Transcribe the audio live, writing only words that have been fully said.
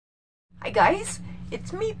Hi guys,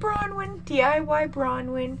 it's me, Bronwyn, DIY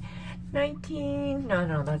Bronwyn, 19.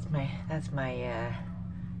 No, that's my my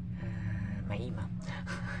email.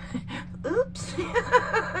 Oops.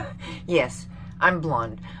 Yes, I'm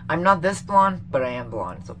blonde. I'm not this blonde, but I am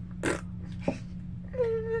blonde. So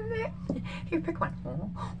here, pick one.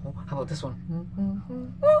 How about this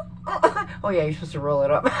one? Oh yeah, you're supposed to roll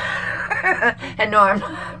it up. And no,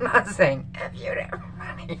 I'm not saying F you to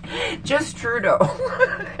everybody. Just Trudeau.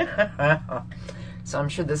 So I'm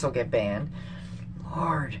sure this will get banned.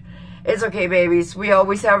 Lord. It's okay, babies. We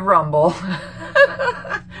always have Rumble.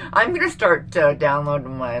 I'm going to start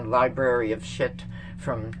downloading my library of shit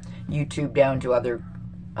from YouTube down to other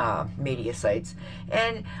media sites.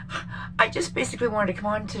 And I just basically wanted to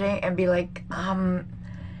come on today and be like, how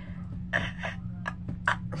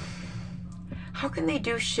can they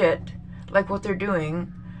do shit like what they're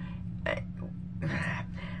doing?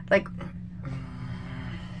 Like,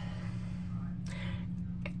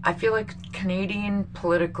 I feel like Canadian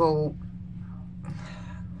political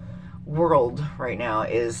world right now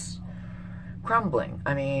is crumbling.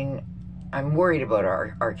 I mean, I'm worried about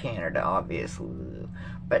our Canada, obviously,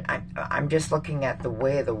 but I'm just looking at the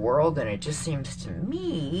way of the world, and it just seems to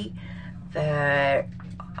me that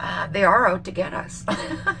they are out to get us.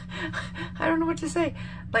 I don't know what to say.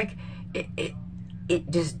 Like, it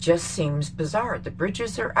just seems bizarre. The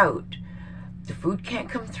bridges are out. The food can't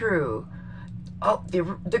come through. Oh,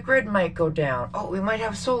 the grid might go down. Oh, we might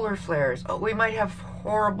have solar flares. Oh, we might have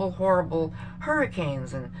horrible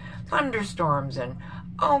hurricanes and thunderstorms, and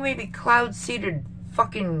oh, maybe cloud-seeded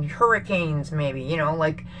fucking hurricanes, maybe, you know,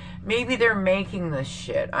 like, maybe they're making this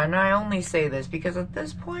shit. And I only say this because at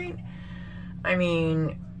this point, I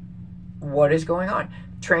mean, what is going on?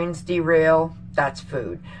 Trains derail, that's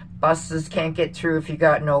food. Buses can't get through if you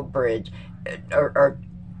got no bridge. Or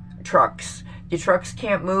trucks. The trucks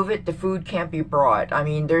can't move it, the food can't be brought. I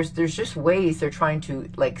mean, there's just ways they're trying to,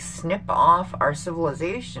 like, snip off our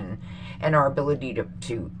civilization and our ability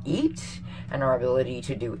to eat and our ability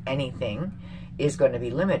to do anything is going to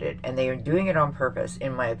be limited. And they are doing it on purpose,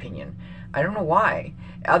 in my opinion. I don't know why,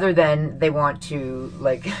 other than they want to,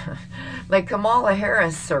 like, like Kamala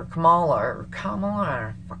Harris or Kamala, I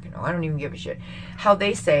don't fucking know, I don't even give a shit. How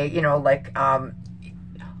they say, you know, like,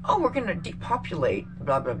 oh, we're going to depopulate,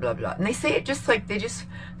 blah, blah, blah, blah. And they say it just like, they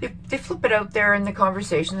flip it out there in the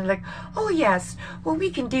conversation. They're like, oh, yes, well, we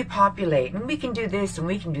can depopulate, and we can do this, and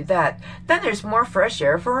we can do that. Then there's more fresh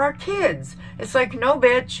air for our kids. It's like, no,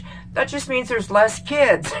 bitch, that just means there's less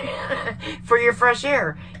kids for your fresh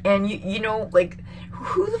air. And, you know, like,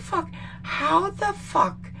 who the fuck, how the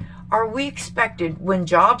fuck are we expected when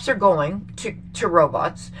jobs are going to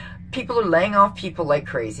robots? People are laying off people like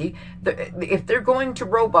crazy. If they're going to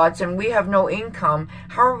robots and we have no income,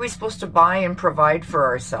 how are we supposed to buy and provide for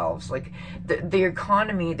ourselves? Like, the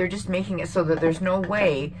economy, they're just making it so that there's no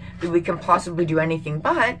way that we can possibly do anything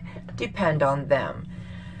but depend on them.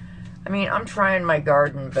 I mean, I'm trying my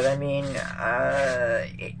garden, but I mean,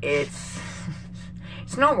 it's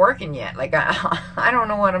not working yet. Like, I don't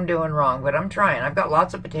know what I'm doing wrong, but I'm trying. I've got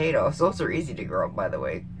lots of potatoes. Those are easy to grow, by the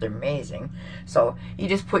way. They're amazing. So you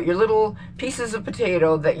just put your little pieces of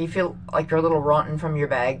potato that you feel like are a little rotten from your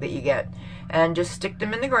bag that you get, and just stick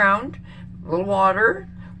them in the ground, a little water,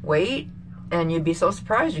 wait, and you'd be so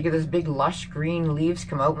surprised. You get this big lush green leaves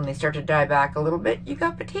come out when they start to die back a little bit. You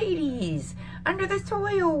got potatoes under the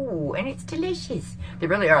soil, and it's delicious. They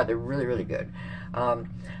really are. They're really good.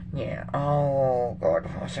 Yeah. Oh, God,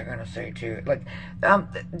 what was I going to say, too? Like,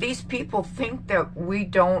 these people think that we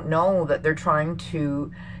don't know that they're trying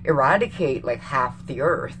to eradicate, like, half the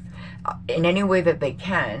earth in any way that they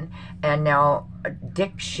can. And now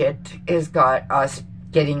dick shit has got us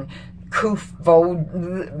getting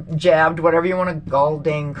jabbed, whatever you want to gall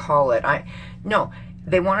dang call it. No.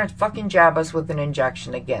 They want to fucking jab us with an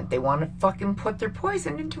injection again. They want to fucking put their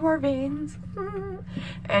poison into our veins.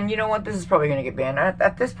 And you know what? This is probably going to get banned.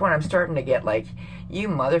 At this point, I'm starting to get like, you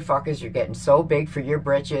motherfuckers, you're getting so big for your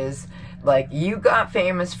britches. Like, you got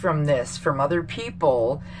famous from this, from other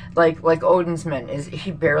people. Like Odin's Men,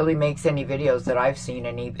 he barely makes any videos that I've seen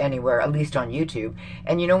anywhere, at least on YouTube.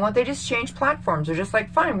 And you know what? They just change platforms. They're just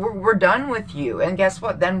like, fine, we're done with you. And guess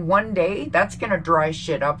what? Then one day, that's going to dry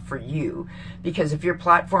shit up for you. Because if your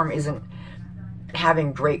platform isn't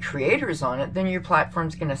having great creators on it, then your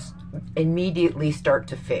platform's going to immediately start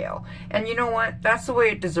to fail. And you know what? That's the way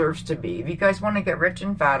it deserves to be. If you guys want to get rich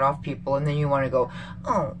and fat off people, and then you want to go,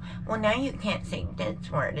 oh, well, now you can't say this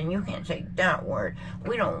word and you can't say that word.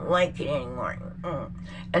 We don't like it anymore.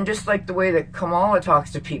 And just like the way that Kamala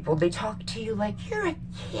talks to people, they talk to you like you're a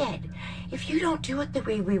kid. If you don't do it the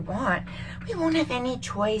way we won't have any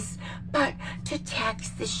choice but to tax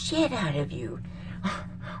the shit out of you.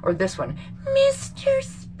 Or this one, Mr.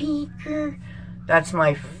 Speaker. That's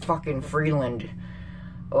my fucking Freeland.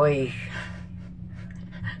 Oi.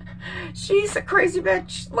 She's a crazy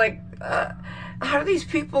bitch. Like, how do these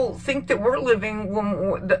people think that we're living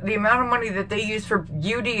when the amount of money that they use for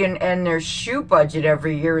beauty and their shoe budget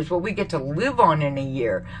every year is what we get to live on in a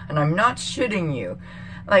year? And I'm not shitting you.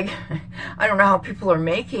 Like, I don't know how people are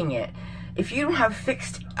making it. If you don't have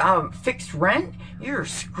fixed rent, you're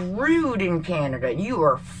screwed in Canada. You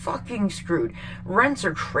are fucking screwed. Rents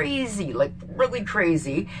are crazy, like really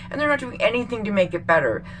crazy, and they're not doing anything to make it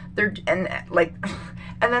better.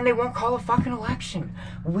 And then they won't call a fucking election.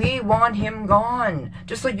 We want him gone,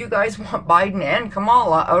 just like you guys want Biden and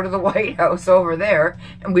Kamala out of the White House over there,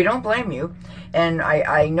 and we don't blame you. And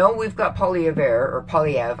I know we've got Poilievre.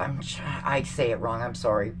 I say it wrong. I'm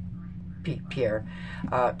sorry, Pierre.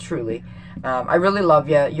 Truly. I really love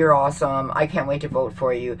you. You're awesome. I can't wait to vote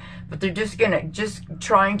for you. But they're just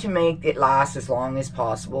trying to make it last as long as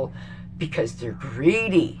possible because they're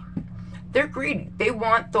greedy. They're greedy. They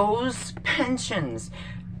want those pensions.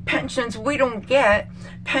 Pensions we don't get.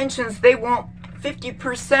 Pensions they want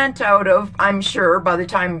 50% out of, I'm sure, by the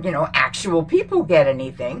time, actual people get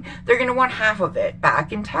anything. They're going to want half of it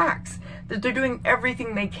back in tax. That they're doing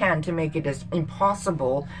everything they can to make it as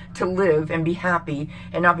impossible to live and be happy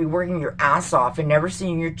and not be working your ass off and never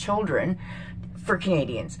seeing your children for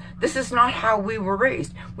Canadians. This is not how we were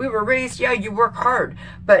raised. We were raised, yeah, you work hard.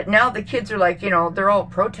 But now the kids are like, they're all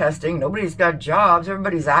protesting. Nobody's got jobs.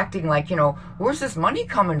 Everybody's acting like, where's this money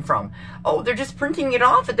coming from? Oh, they're just printing it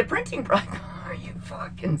off at the printing press. Are you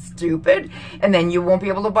fucking stupid? And then you won't be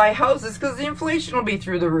able to buy houses because the inflation will be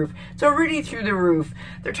through the roof. It's already through the roof.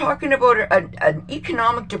 They're talking about an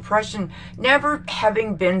economic depression never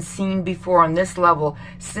having been seen before on this level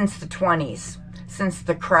since the 20s. Since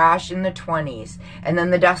the crash in the 20s, and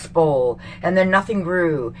then the Dust Bowl, and then nothing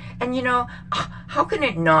grew. And how can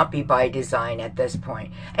it not be by design at this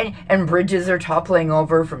point? And bridges are toppling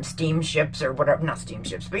over from steamships or whatever, not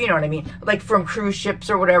steamships, but you know what I mean, like from cruise ships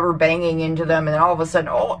or whatever, banging into them, and then all of a sudden,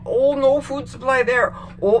 oh, no food supply there.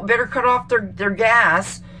 Oh, better cut off their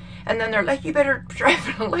gas. And then they're like, you better drive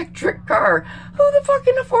an electric car. Who the fuck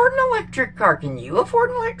can afford an electric car? Can you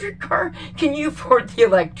afford an electric car? Can you afford the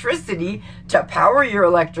electricity to power your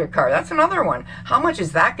electric car? That's another one. How much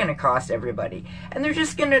is that going to cost everybody? And they're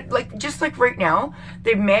just going to, just like right now,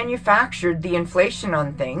 they've manufactured the inflation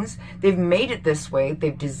on things. They've made it this way.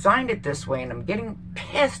 They've designed it this way. And I'm getting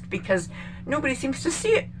pissed because nobody seems to see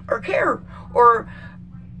it or care or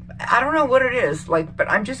I don't know what it is, but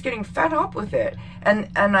I'm just getting fed up with it. And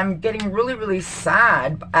I'm getting really, really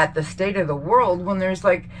sad at the state of the world when there's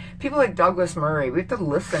people like Douglas Murray. We have to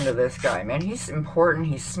listen to this guy, man. He's important,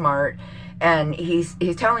 he's smart, and he's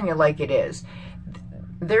telling you like it is.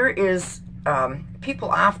 There is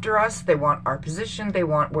people after us. They want our position, they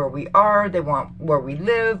want where we are, they want where we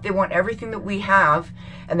live, they want everything that we have,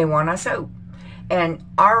 and they want us out. And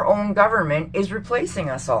our own government is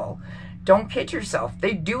replacing us all. Don't kid yourself.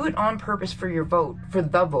 They do it on purpose for your vote, for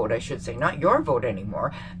the vote, I should say, not your vote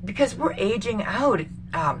anymore, because we're aging out.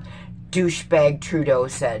 Douchebag Trudeau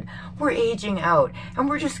said, we're aging out, and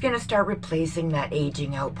we're just going to start replacing that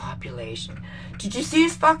aging out population. Did you see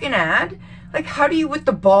his fucking ad? How do you, with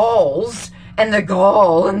the balls and the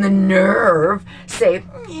gall and the nerve, say,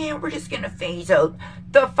 yeah, we're just going to phase out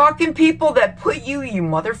the fucking people that put you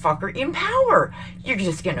motherfucker, in power? You're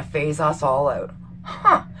just going to phase us all out.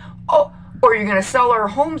 Huh. Oh, or you're going to sell our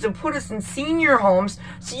homes and put us in senior homes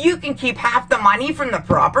so you can keep half the money from the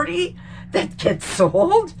property that gets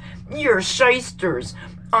sold? You're shysters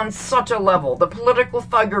on such a level. The political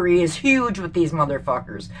thuggery is huge with these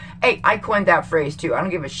motherfuckers. Hey, I coined that phrase too. I don't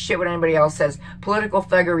give a shit what anybody else says. Political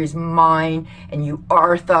thuggery is mine, and you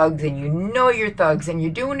are thugs, and you know you're thugs, and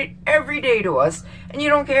you're doing it every day to us, and you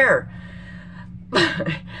don't care.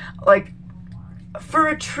 For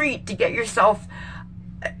a treat to get yourself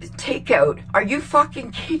takeout. Are you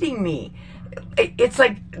fucking kidding me? it's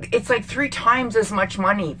like 3 times as much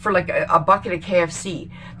money for like a bucket of KFC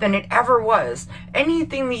than it ever was.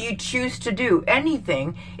 Anything that you choose to do,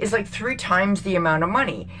 anything, is like 3 times the amount of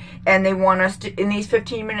money. And they want us to, in these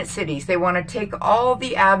 15-minute cities, they want to take all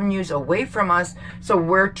the avenues away from us, so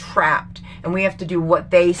we're trapped and we have to do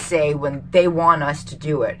what they say when they want us to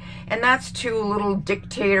do it. And that's too little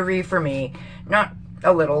dictatory for me. Not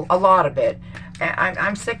a little, a lot of it.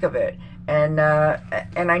 I'm sick of it. And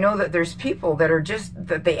I know that there's people that are just,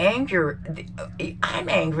 that they anger. I'm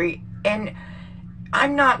angry, and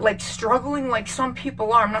I'm not like struggling like some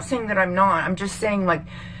people are. I'm not saying that I'm not. I'm just saying like,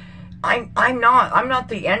 I'm not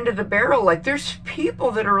the end of the barrel. Like, there's people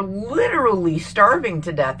that are literally starving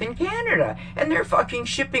to death in Canada, and they're fucking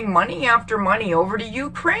shipping money after money over to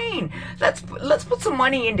Ukraine. Let's put some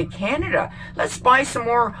money into Canada. Let's buy some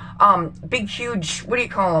more big, huge, what do you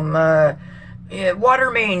call them? Water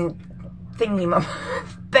main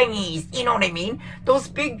thingies. You know what I mean? Those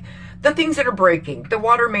big, the things that are breaking. The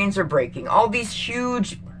water mains are breaking. All these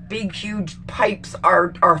huge, big, huge pipes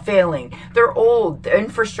are failing. They're old. The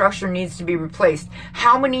infrastructure needs to be replaced.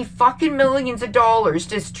 How many fucking millions of dollars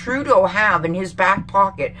does Trudeau have in his back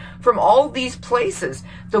pocket from all these places?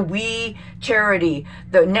 The We charity,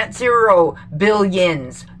 the net zero,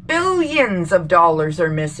 billions of dollars are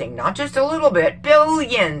missing. Not just a little bit,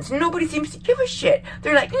 billions. Nobody seems to give a shit.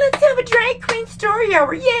 They're like, let's have a drag queen story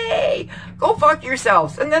hour. Yay! Go fuck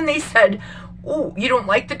yourselves. And then they said, oh, you don't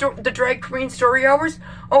like the drag queen story hours?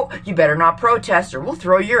 Oh, you better not protest or we'll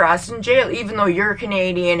throw your ass in jail, even though you're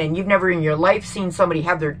Canadian and you've never in your life seen somebody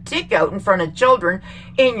have their dick out in front of children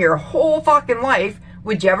in your whole fucking life.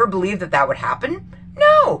 Would you ever believe that that would happen?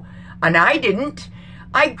 No. And I didn't.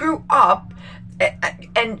 I grew up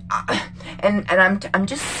and I'm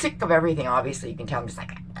just sick of everything. Obviously, you can tell I'm just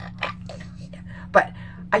like, but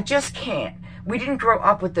I just can't. We didn't grow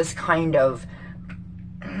up with this kind of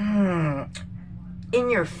in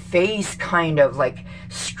your face kind of like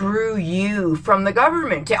screw you from the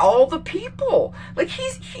government to all the people. Like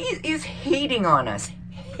he's hating on us.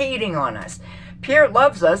 Pierre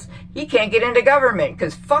loves us. He can't get into government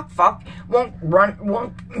because fuck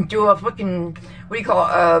won't do a fucking, what do you call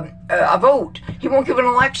a vote. He won't give an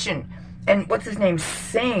election. And what's his name?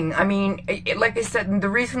 Singh. I mean, like I said, the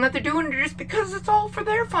reason that they're doing it is because it's all for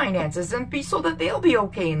their finances and so that they'll be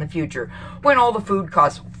okay in the future when all the food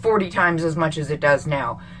costs 40 times as much as it does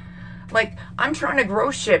now. Like, I'm trying to grow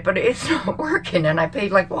shit, but it's not working, and I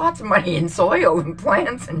paid like lots of money in soil and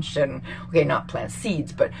plants and shit. Okay, not plants,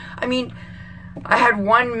 seeds, but I mean, I had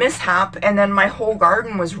one mishap and then my whole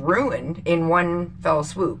garden was ruined in one fell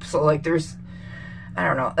swoop. So like I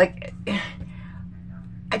don't know, like,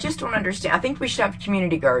 I just don't understand. I think we should have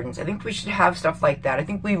community gardens. I think we should have stuff like that. I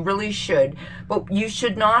think we really should. But you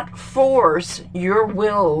should not force your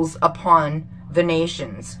wills upon the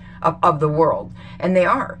nations of the world. And they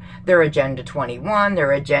are. They're Agenda 21,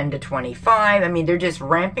 they're Agenda 25. I mean, they're just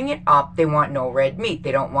ramping it up. They want no red meat.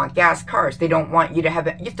 They don't want gas cars. They don't want you to have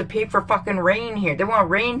you have to pay for fucking rain here. They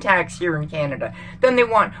want rain tax here in Canada. Then they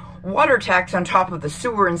want water tax on top of the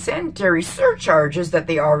sewer and sanitary surcharges that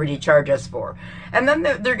they already charge us for. And then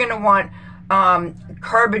they're going to want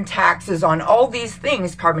carbon taxes on all these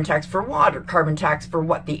things. Carbon tax for water, carbon tax for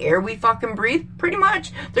what? The air we fucking breathe? Pretty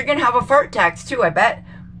much. They're going to have a fart tax too, I bet.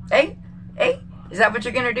 Hey? Is that what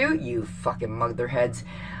you're going to do? You fucking motherheads.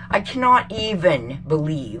 I cannot even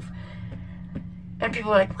believe. And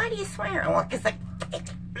people are like, why do you swear? Well, because like,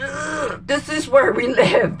 this is where we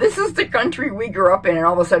live. This is the country we grew up in, and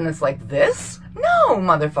all of a sudden it's like this? No,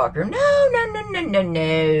 motherfucker. No.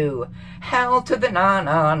 Hell to the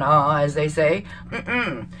na, as they say.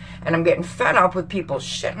 And I'm getting fed up with people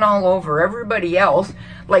shitting all over everybody else,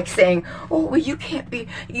 like saying, oh, well, you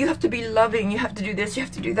have to be loving, you have to do this, you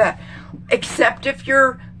have to do that. Except if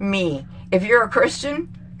you're me. If you're a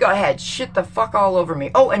Christian, go ahead, shit the fuck all over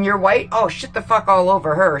me. Oh, and you're white? Oh, shit the fuck all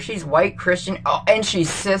over her. She's white, Christian, oh, and she's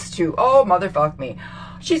cis too. Oh, motherfuck me.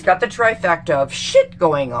 She's got the trifecta of shit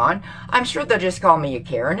going on. I'm sure they'll just call me a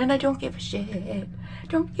Karen, and I don't give a shit.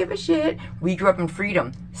 Don't give a shit. We grew up in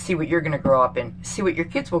freedom. See what you're going to grow up in. See what your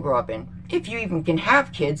kids will grow up in. If you even can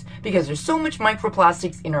have kids, because there's so much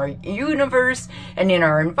microplastics in our universe and in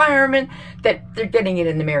our environment that they're getting it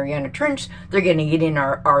in the Mariana Trench. They're getting it in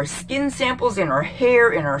our skin samples, in our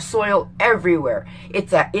hair, in our soil, everywhere.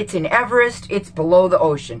 It's in Everest. It's below the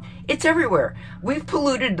ocean. It's everywhere. We've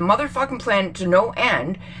polluted the motherfucking planet to no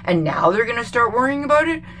end, and now they're going to start worrying about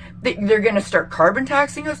it? They're going to start carbon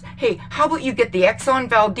taxing us? Hey, how about you get the Exxon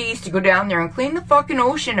Valdez to go down there and clean the fucking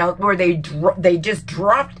ocean out where they just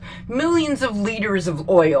dropped millions of liters of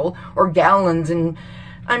oil or gallons, and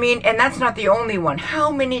I mean, and that's not the only one. How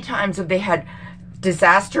many times have they had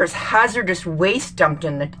disastrous, hazardous waste dumped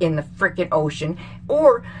in the frickin' ocean,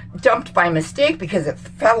 or dumped by mistake because it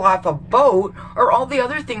fell off a boat, or all the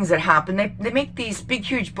other things that happen? They make these big,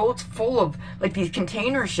 huge boats full of, like, these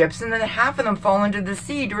container ships, and then half of them fall into the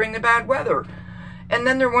sea during the bad weather. And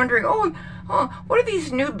then they're wondering, oh, what are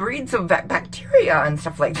these new breeds of bacteria and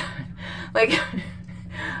stuff like that? Like,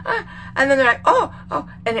 and then they're like, oh,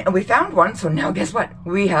 and we found one, so now guess what?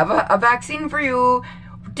 We have a vaccine for you.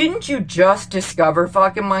 Didn't you just discover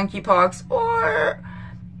fucking monkeypox, or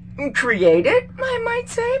create it, I might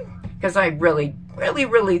say? Because I really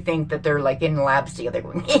think that they're like in labs together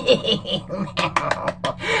going,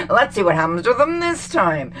 let's see what happens to them this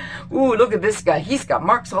time. Ooh, look at this guy. He's got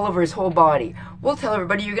marks all over his whole body. We'll tell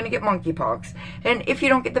everybody you're going to get monkeypox. And if you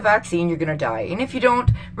don't get the vaccine, you're going to die. And if you don't,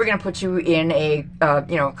 we're going to put you in a,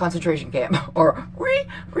 concentration camp or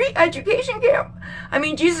re-education camp. I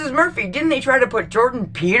mean, Jesus Murphy, didn't they try to put Jordan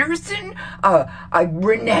Peterson, a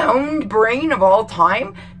renowned brain of all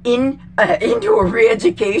time, into a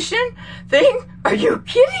re-education thing? Are you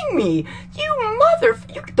kidding me?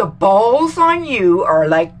 The balls on you are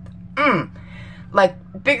like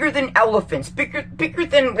bigger than elephants, bigger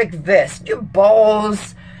than like this. Your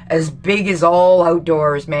balls as big as all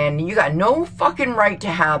outdoors, man. You got no fucking right to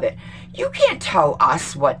have it. You can't tell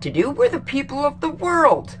us what to do. We're the people of the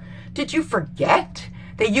world. Did you forget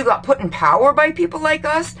that you got put in power by people like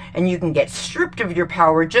us, and you can get stripped of your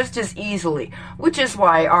power just as easily, which is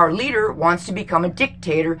why our leader wants to become a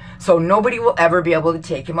dictator, so nobody will ever be able to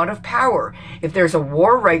take him out of power. If there's a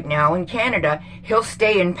war right now in Canada, he'll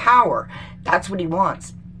stay in power. That's what he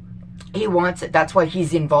wants. He wants it. That's why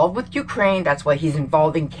he's involved with Ukraine. That's why he's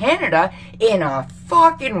involving Canada in a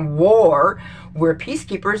fucking war where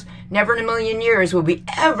peacekeepers never in a million years will be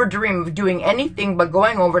ever dream of doing anything but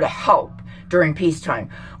going over to help during peacetime.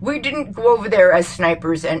 We didn't go over there as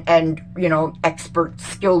snipers and expert,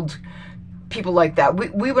 skilled people like that.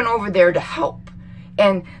 We went over there to help.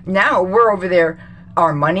 And now we're over there.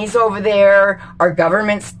 Our money's over there. Our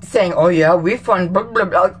government's saying, oh yeah, we fund blah, blah,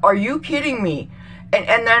 blah. Are you kidding me?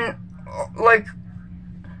 And then, like,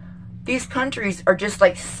 these countries are just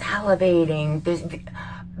like salivating.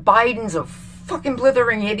 Biden's a fucking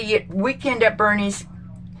blithering idiot. Weekend at Bernie's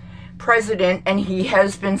president, and he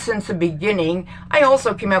has been since the beginning. I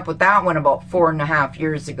also came up with that one about 4.5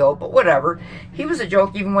 years ago, but whatever. He was a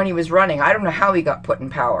joke even when he was running. I don't know how he got put in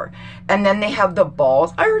power. And then they have the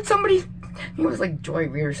balls. I heard somebody, he was like Joy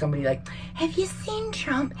Reid or somebody, like, have you seen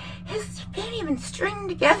Trump? He can't even string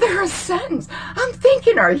together a sentence. I'm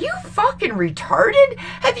thinking, are you fucking retarded?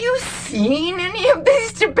 Have you seen any of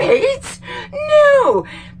these debates? No.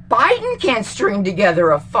 Biden can't string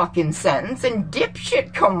together a fucking sentence, and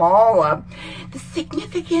dipshit Kamala. The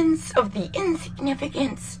significance of the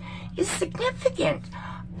insignificance is significant.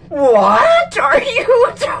 What are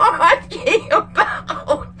you talking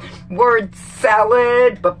about? Word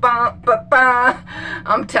salad, ba-ba.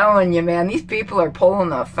 I'm telling you, man, these people are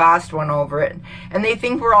pulling a fast one over it. And they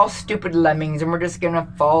think we're all stupid lemmings and we're just going to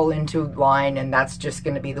fall into line, and that's just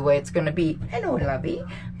going to be the way it's going to be. Hello, lovey.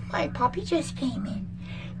 My puppy just came in.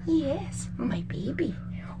 Yes, my baby.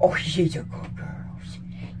 Oh, she's a good girl.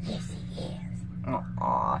 Yes, she is.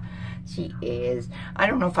 Aw, she is. I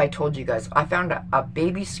don't know if I told you guys. I found a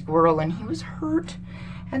baby squirrel, and he was hurt.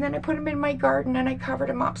 And then I put him in my garden, and I covered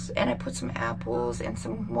him up, and I put some apples and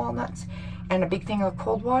some walnuts and a big thing of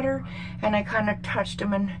cold water, and I kind of touched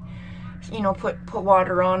him and, put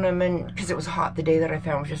water on him, and because it was hot the day that I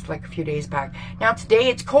found him, just like a few days back. Now today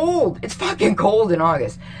it's cold. It's fucking cold in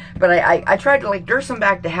August. But I tried to like nurse him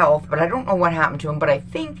back to health, but I don't know what happened to him. But I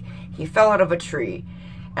think he fell out of a tree,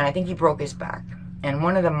 and I think he broke his back. And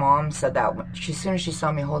one of the moms said that as soon as she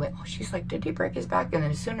saw me holding, she's like, did he break his back? And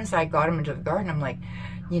then as soon as I got him into the garden, I'm like,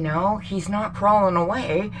 he's not crawling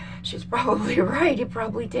away. She's probably right. He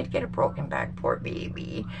probably did get a broken back, poor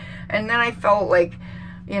baby. And then I felt like,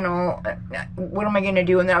 what am I going to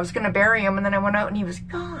do? And then I was going to bury him, and then I went out and he was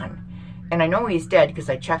gone. And I know he's dead because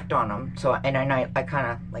I checked on him. So, and I kind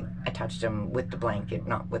of, like, I touched him with the blanket,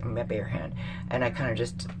 not with my bare hand. And I kind of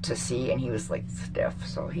just to see, and he was, like, stiff.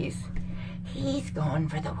 So he's gone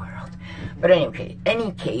for the world. But anyway,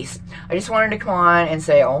 any case, I just wanted to come on and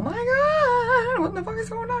say, oh my God, what the fuck is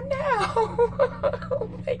going on now? Oh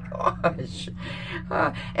my gosh.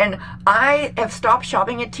 And I have stopped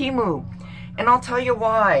shopping at Temu. And I'll tell you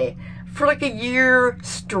why. For like a year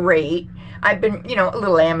straight, I've been, a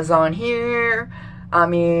little Amazon here. I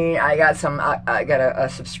mean, I got a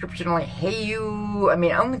subscription like Hayu. I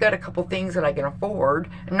mean, I only got a couple things that I can afford.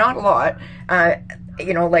 Not a lot.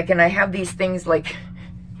 And I have these things like,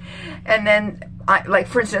 and then like,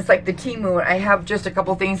 for instance, like the Temu, I have just a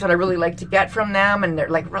couple things that I really like to get from them, and they're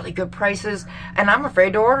like really good prices, and I'm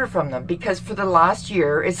afraid to order from them because for the last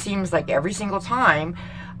year, it seems like every single time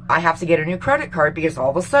I have to get a new credit card because all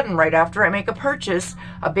of a sudden, right after I make a purchase,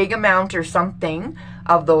 a big amount or something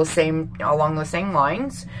of those same, along those same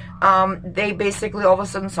lines, they basically, all of a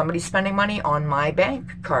sudden, somebody's spending money on my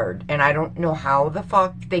bank card. And I don't know how the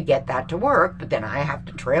fuck they get that to work, but then I have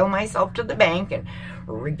to trail myself to the bank and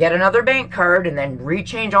get another bank card and then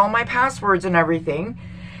rechange all my passwords and everything.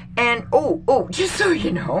 And, oh, just so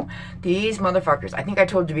you know, these motherfuckers, I think I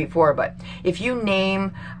told you before, but if you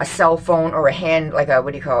name a cell phone or a hand, like a,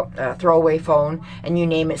 what do you call it, a throwaway phone, and you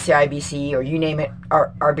name it CIBC or you name it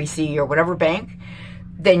RBC or whatever bank,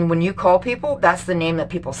 then when you call people, that's the name that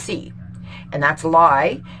people see. And that's a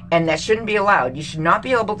lie, and that shouldn't be allowed. You should not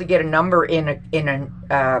be able to get a number in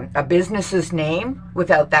a business's name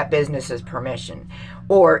without that business's permission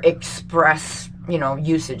or express,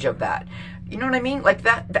 usage of that. You know what I mean? Like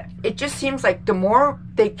that, it just seems like the more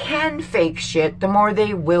they can fake shit, the more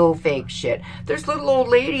they will fake shit. There's little old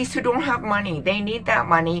ladies who don't have money. They need that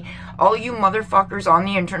money. All you motherfuckers on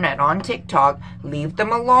the internet, on TikTok, leave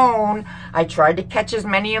them alone. I tried to catch as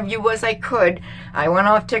many of you as I could. I went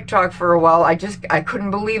off TikTok for a while. I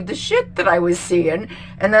couldn't believe the shit that I was seeing.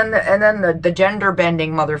 And then the gender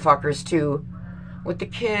bending motherfuckers too, with the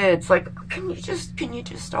kids. Like, can you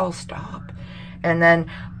just all stop? And then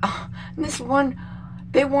this one,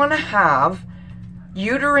 they want to have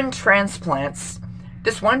uterine transplants.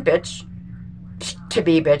 This one bitch, to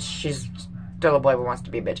be a bitch, she's still a boy but wants to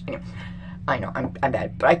be a bitch. Anyway, I know, I'm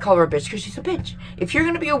bad, but I call her a bitch because she's a bitch. If you're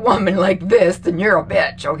going to be a woman like this, then you're a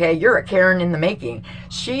bitch, okay? You're a Karen in the making.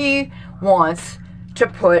 She wants to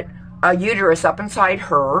put a uterus up inside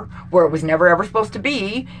her where it was never ever supposed to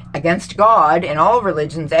be, against God and all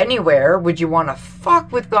religions anywhere. Would you want to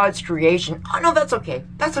fuck with God's creation? Oh no, that's okay.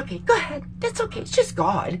 That's okay. Go ahead. That's okay. It's just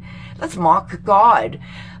God. Let's mock God.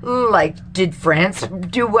 Like, did France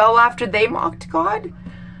do well after they mocked God?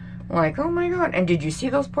 Like, oh my God. And did you see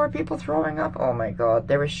those poor people throwing up? Oh my God.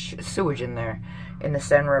 There was sewage in there, in the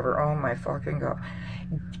Seine River. Oh my fucking God.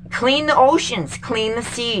 Clean the oceans, clean the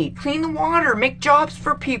sea, clean the water, make jobs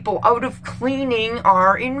for people out of cleaning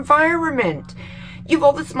our environment. You have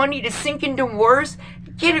all this money to sink into wars?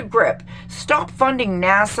 Get a grip. Stop funding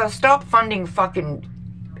NASA, stop funding fucking,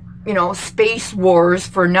 space wars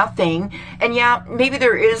for nothing. And yeah, maybe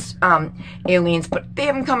there is aliens, but they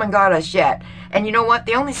haven't come and got us yet. And you know what?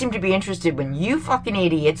 They only seem to be interested when you fucking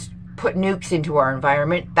idiots put nukes into our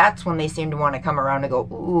environment. That's when they seem to want to come around and go,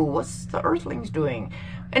 ooh, what's the Earthlings doing?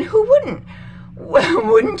 And who wouldn't?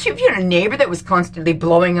 Wouldn't you? If you had a neighbor that was constantly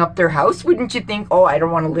blowing up their house, wouldn't you think, oh, I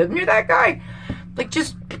don't want to live near that guy? Like,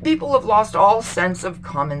 just people have lost all sense of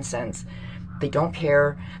common sense. They don't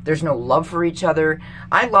care. There's no love for each other.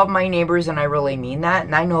 I love my neighbors, and I really mean that,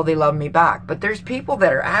 and I know they love me back. But there's people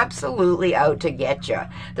that are absolutely out to get you.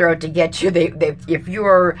 They're out to get you. If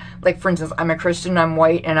you're, like, for instance, I'm a Christian, I'm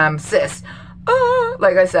white, and I'm cis.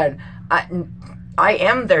 Like I said, I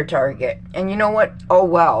am their target. And you know what? Oh,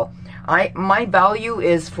 well. My value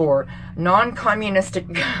is for non-communistic,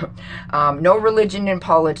 no religion in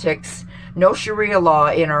politics, no Sharia law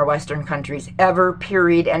in our Western countries, ever,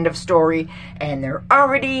 period, end of story. And they're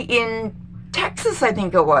already in Texas, I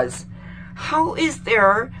think it was. How is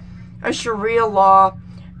there a Sharia law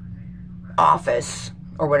office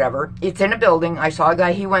or whatever? It's in a building. I saw a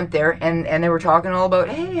guy, he went there, and they were talking all about,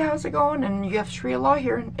 hey, how's it going? And you have Sharia law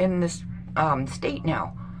here in this state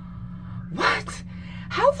now. What?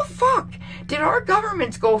 How the fuck did our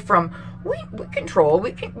governments go from we control,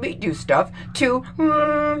 we do stuff, to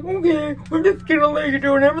okay, we're just gonna let you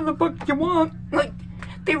do whatever the fuck you want? Like,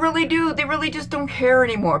 they really do. They really just don't care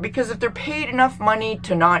anymore, because if they're paid enough money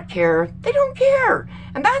to not care, they don't care.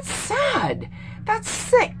 And that's sad. That's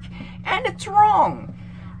sick. And it's wrong.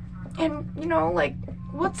 And, like,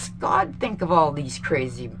 what's God think of all these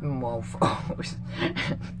crazy mofos?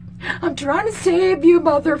 I'm trying to save you,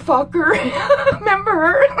 motherfucker. Remember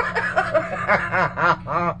her?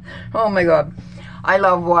 Oh my God. I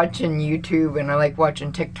love watching YouTube, and I like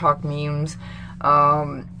watching TikTok memes.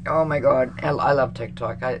 Oh my God. I love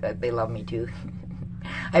TikTok. They love me too.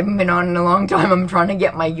 I haven't been on in a long time. I'm trying to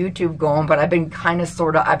get my YouTube going, but I've been kind of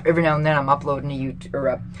sort of, every now and then I'm uploading a YouTube,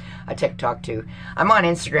 or a TikTok too. I'm on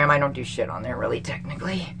Instagram. I don't do shit on there really,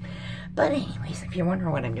 technically. But anyways, if you're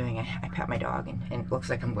wondering what I'm doing, I pat my dog, and it looks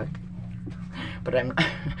like I'm good. But I'm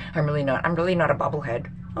really not. I'm really not a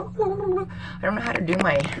bobblehead. I don't know how to do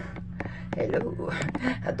my hello.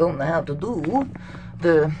 I don't know how to do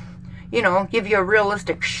the you know, give you a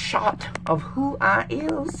realistic shot of who I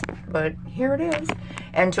is. But here it is.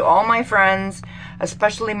 And to all my friends,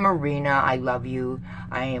 especially Marina, I love you.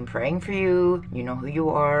 I am praying for you. You know who you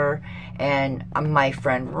are. And my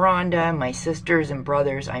friend Rhonda, my sisters and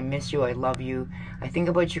brothers, I miss you. I love you. I think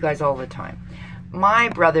about you guys all the time. My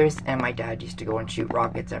brothers and my dad used to go and shoot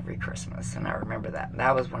rockets every Christmas, and I remember that.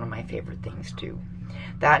 That was one of my favorite things too.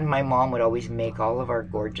 That, and my mom would always make all of our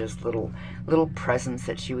gorgeous little presents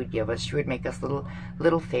that she would give us. She would make us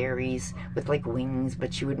little fairies with like wings,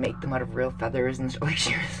 but she would make them out of real feathers, and like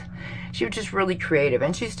she was just really creative,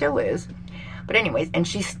 and she still is. But anyways, and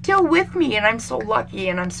she's still with me, and I'm so lucky,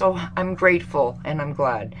 and I'm grateful, and I'm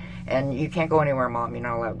glad. And you can't go anywhere, Mom. You're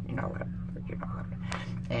not allowed. You're not allowed. You're not allowed.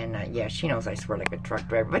 And yeah, she knows I swear like a truck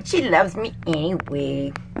driver, but she loves me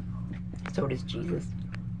anyway. So does Jesus.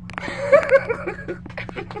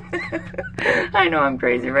 I know I'm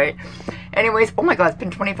crazy, right? Anyways, oh my God, it's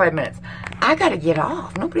been 25 minutes. I gotta get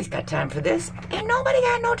off. Nobody's got time for this. Ain't nobody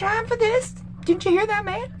got no time for this. Didn't you hear that,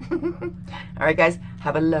 man? All right, guys,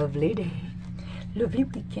 have a lovely day. Lovely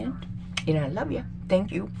weekend. And I love you.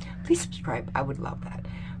 Thank you. Please subscribe. I would love that.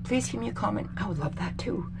 Please give me a comment. I would love that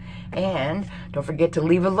too. And don't forget to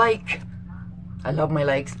leave a like. I love my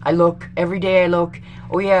likes. I look. Every day I look.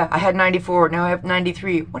 Oh yeah, I had 94. Now I have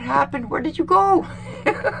 93. What happened? Where did you go?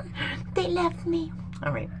 They left me.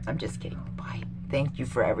 All right. I'm just kidding. Bye. Thank you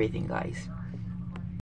for everything, guys.